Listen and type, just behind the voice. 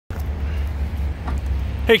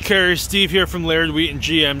Hey Carrie, Steve here from Laird Wheaton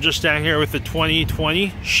GM. Just down here with the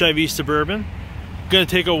 2020 Chevy Suburban. Gonna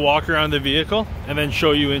take a walk around the vehicle and then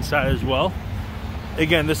show you inside as well.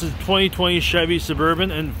 Again, this is 2020 Chevy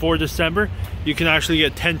Suburban, and for December, you can actually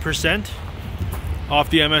get 10% off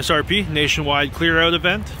the MSRP nationwide clear out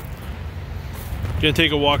event. Gonna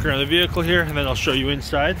take a walk around the vehicle here and then I'll show you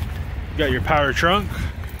inside. You got your power trunk.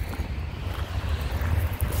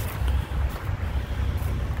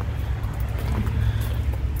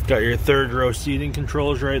 Got your third row seating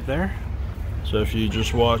controls right there. So if you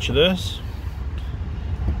just watch this,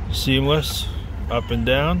 seamless up and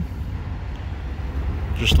down,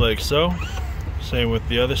 just like so. Same with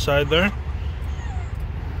the other side there.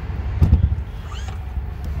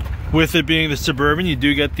 With it being the Suburban, you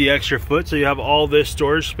do get the extra foot, so you have all this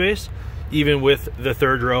storage space, even with the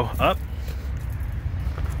third row up.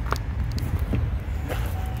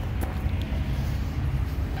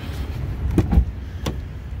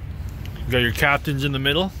 You got your captains in the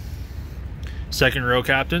middle, second row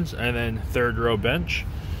captains, and then third row bench.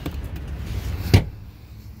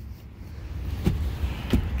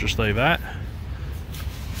 Just like that.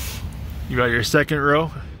 You got your second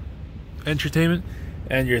row entertainment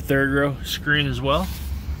and your third row screen as well.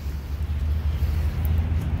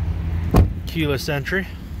 Keyless entry.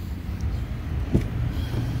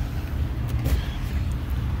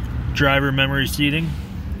 Driver memory seating.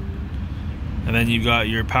 And then you've got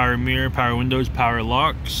your power mirror, power windows, power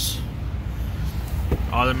locks,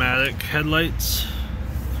 automatic headlights,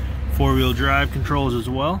 four-wheel drive controls as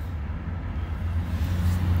well.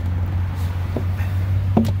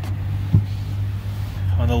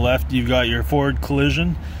 On the left, you've got your forward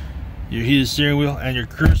collision, your heated steering wheel, and your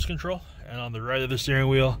cruise control. And on the right of the steering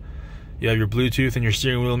wheel, you have your Bluetooth and your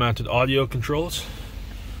steering wheel mounted audio controls.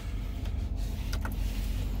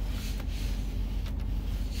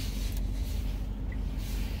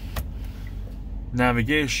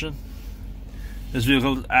 Navigation. This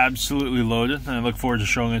vehicle is absolutely loaded, and I look forward to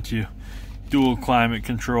showing it to you. Dual climate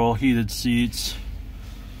control, heated seats.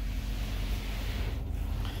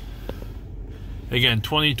 Again,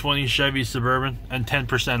 2020 Chevy Suburban and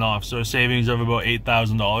 10% off, so a savings of about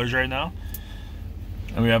 $8,000 right now.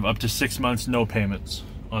 And we have up to 6 months no payments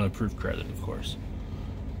on approved credit, of course.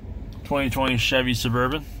 2020 Chevy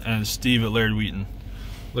Suburban, and Steve at Laird Wheaton.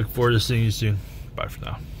 Look forward to seeing you soon. Bye for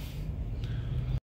now.